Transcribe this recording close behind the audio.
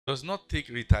does not take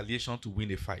retaliation to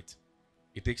win a fight.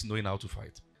 It takes knowing how to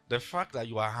fight. The fact that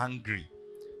you are hungry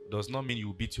does not mean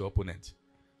you beat your opponent.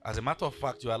 As a matter of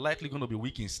fact, you are likely going to be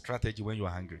weak in strategy when you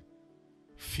are hungry.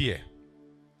 Fear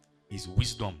is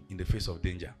wisdom in the face of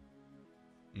danger.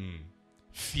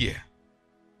 Fear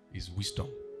is wisdom.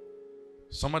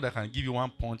 Someone that can give you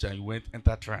one punch and you won't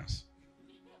enter trance.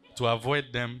 To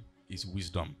avoid them is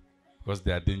wisdom, because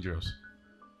they are dangerous.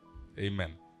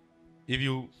 Amen. If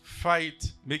you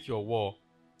fight, make your war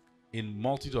in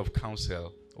multitude of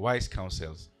counsel, wise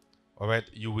counsels, all right,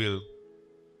 you will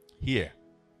hear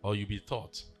or you'll be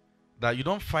taught that you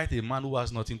don't fight a man who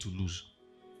has nothing to lose.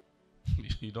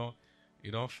 you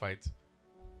don't fight.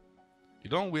 You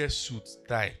don't wear suit,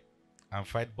 tie, and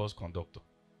fight bus conductor.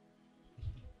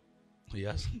 He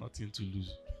has nothing to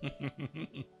lose.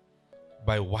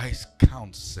 By wise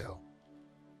counsel,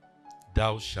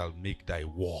 thou shalt make thy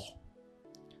war.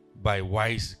 By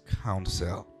wise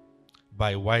counsel.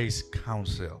 By wise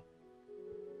counsel.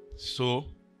 So,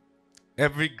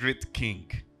 every great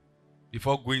king,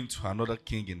 before going to another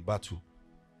king in battle,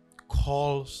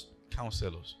 calls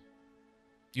counselors.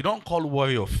 You don't call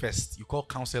warrior first, you call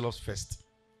counselors first.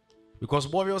 Because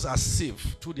warriors are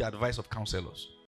safe through the advice of counselors.